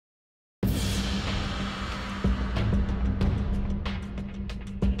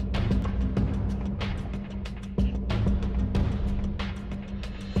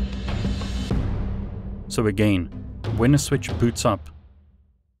So again, when a switch boots up,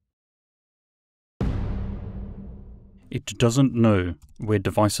 it doesn't know where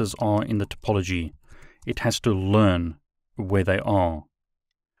devices are in the topology. It has to learn where they are.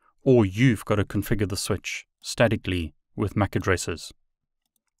 Or you've got to configure the switch statically with MAC addresses.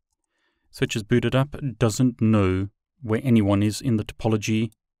 Switch is booted up, doesn't know where anyone is in the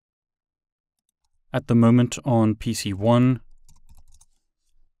topology. At the moment on PC 1,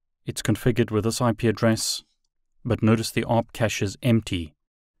 it's configured with this IP address, but notice the ARP cache is empty.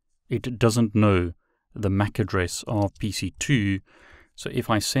 It doesn't know the MAC address of PC 2, so if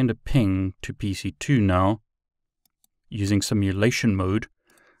I send a ping to PC 2 now, using simulation mode,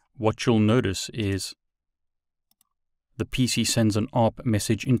 what you'll notice is the PC sends an ARP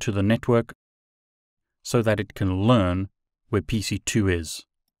message into the network so that it can learn where PC 2 is.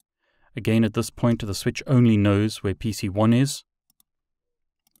 Again, at this point, the switch only knows where PC 1 is.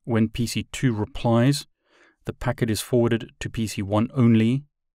 When PC 2 replies, the packet is forwarded to PC 1 only.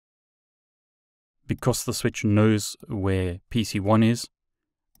 Because the switch knows where PC 1 is,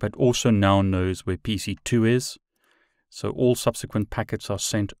 but also now knows where PC 2 is, so all subsequent packets are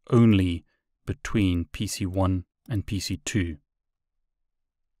sent only between PC 1 and PC 2.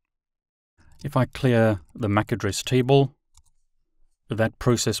 If I clear the MAC address table, that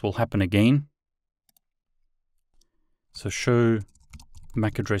process will happen again. So show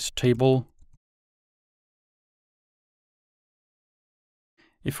MAC address table.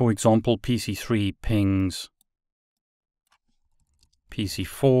 If, for example, PC 3 pings PC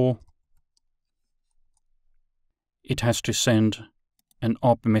 4, it has to send an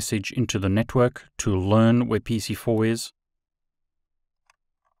ARP message into the network to learn where PC 4 is.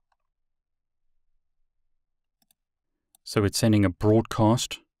 So it's sending a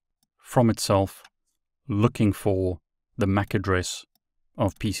broadcast from itself looking for the MAC address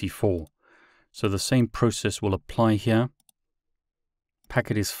of PC 4. So the same process will apply here.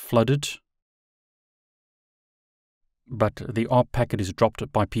 Packet is flooded, but the ARP packet is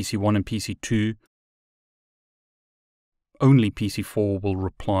dropped by PC 1 and PC 2. Only PC 4 will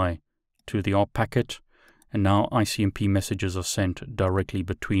reply to the ARP packet, and now ICMP messages are sent directly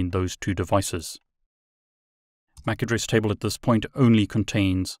between those two devices. MAC address table at this point only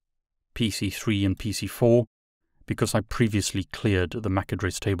contains PC 3 and PC 4 because I previously cleared the MAC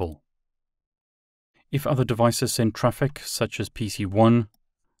address table. If other devices send traffic, such as PC 1,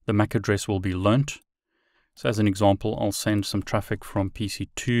 the MAC address will be learnt. So as an example, I'll send some traffic from PC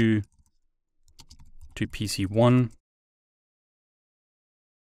 2 to PC 1.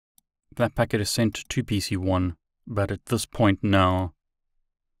 That packet is sent to PC 1, but at this point now,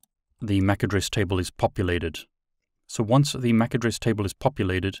 the MAC address table is populated. So once the MAC address table is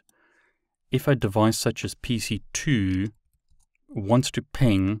populated, if a device such as PC 2 wants to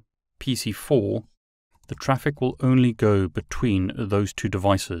ping PC 4, the traffic will only go between those two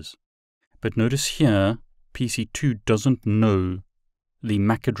devices. But notice here, PC 2 doesn't know the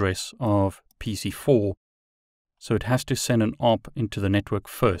MAC address of PC 4, so it has to send an ARP into the network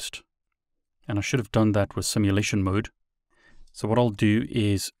first. And I should have done that with simulation mode. So what I'll do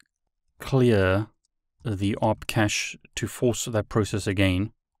is clear the ARP cache to force that process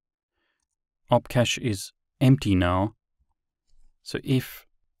again. ARP cache is empty now, so if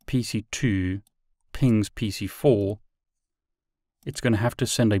PC 2 pings PC 4, it's going to have to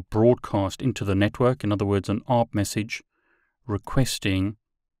send a broadcast into the network, in other words, an ARP message requesting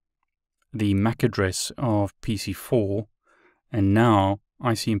the MAC address of PC 4, and now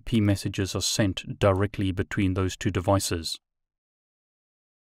ICMP messages are sent directly between those two devices.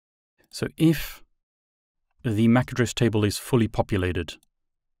 So if the MAC address table is fully populated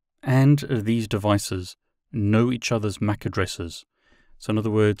and these devices know each other's MAC addresses, so in other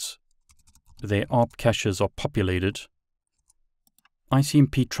words, their ARP caches are populated,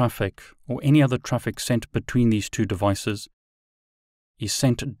 ICMP traffic or any other traffic sent between these two devices is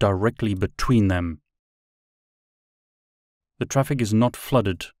sent directly between them. The traffic is not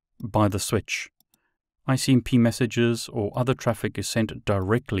flooded by the switch. ICMP messages or other traffic is sent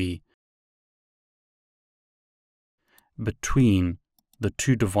directly between the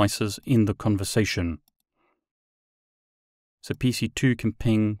two devices in the conversation. So PC 2 can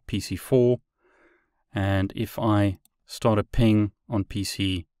ping PC 4, and if I start a ping on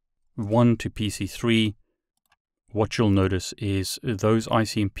PC 1 to PC 3, what you'll notice is those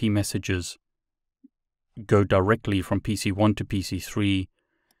ICMP messages go directly from PC 1 to PC 3,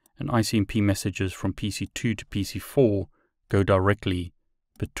 and ICMP messages from PC 2 to PC 4 go directly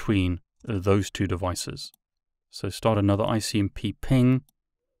between those two devices. So start another ICMP ping,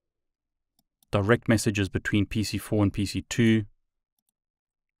 direct messages between PC 4 and PC 2,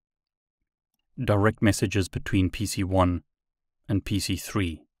 direct messages between PC1 and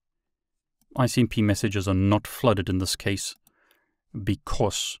PC3. ICMP messages are not flooded in this case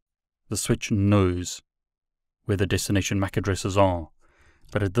because the switch knows where the destination MAC addresses are.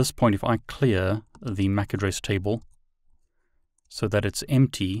 But at this point, if I clear the MAC address table so that it's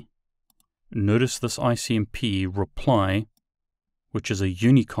empty, notice this ICMP reply, which is a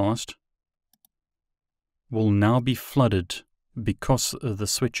unicast, will now be flooded because the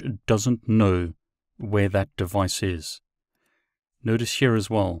switch doesn't know where that device is. Notice here as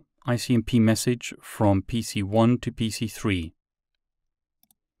well, ICMP message from PC1 to PC3.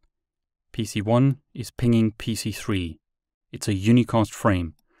 PC1 is pinging PC3. It's a unicast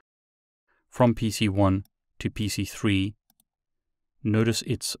frame. From PC1 to PC3, notice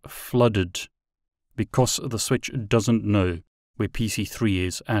it's flooded because the switch doesn't know where PC3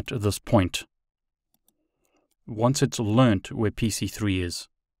 is at this point. Once it's learnt where PC3 is,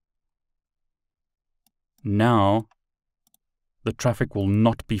 now the traffic will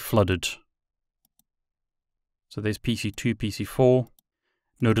not be flooded. So there's PC2, PC4.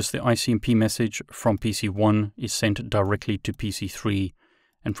 Notice the ICMP message from PC1 is sent directly to PC3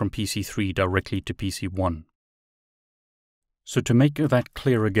 and from PC3 directly to PC1. So to make that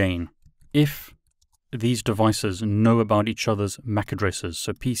clear again, if these devices know about each other's MAC addresses,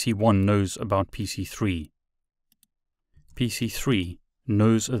 so PC1 knows about PC3, PC3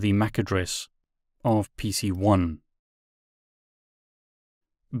 knows the MAC address of PC1,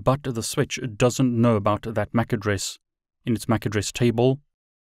 but the switch doesn't know about that MAC address in its MAC address table,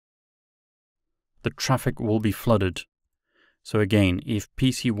 the traffic will be flooded. So again, if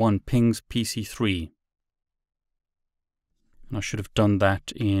PC1 pings PC3, and I should have done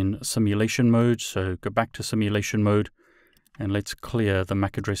that in simulation mode, so go back to simulation mode and let's clear the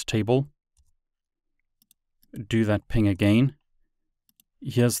MAC address table. Do that ping again.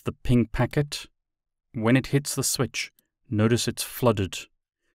 Here's the ping packet. When it hits the switch, notice it's flooded.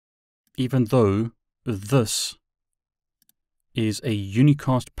 Even though this is a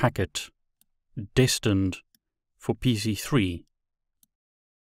unicast packet destined for PC3,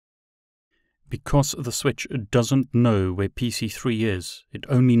 because the switch doesn't know where PC3 is, it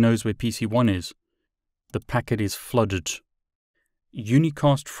only knows where PC1 is, the packet is flooded.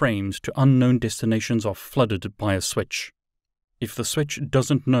 Unicast frames to unknown destinations are flooded by a switch. If the switch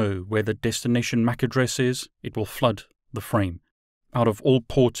doesn't know where the destination MAC address is, it will flood the frame out of all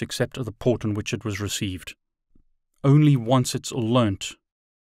ports except the port on which it was received. Only once it's learnt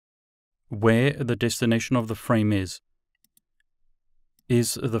where the destination of the frame is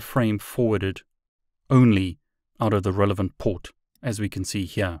the frame forwarded only out of the relevant port, as we can see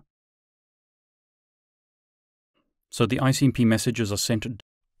here. So the ICMP messages are sent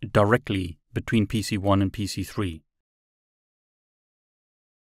directly between PC1 and PC3.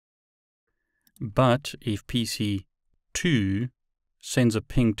 But if PC2 sends a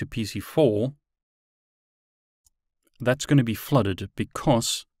ping to PC4, that's going to be flooded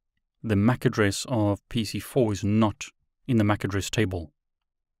because the MAC address of PC4 is not in the MAC address table.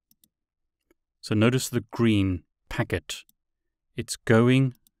 So notice the green packet. It's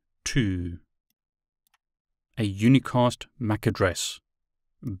going to a unicast MAC address,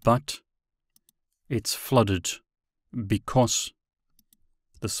 but it's flooded because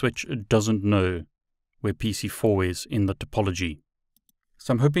the switch doesn't know where PC4 is in the topology.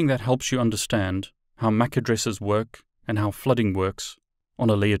 So I'm hoping that helps you understand how MAC addresses work and how flooding works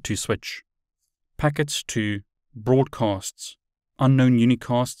on a layer 2 switch. Packets to broadcasts, unknown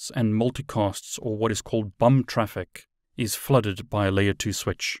unicasts and multicasts, or what is called bum traffic, is flooded by a layer 2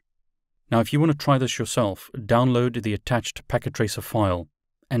 switch. Now if you want to try this yourself, download the attached packet tracer file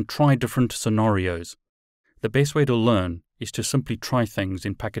and try different scenarios. The best way to learn is to simply try things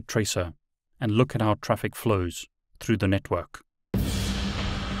in packet tracer and look at how traffic flows through the network.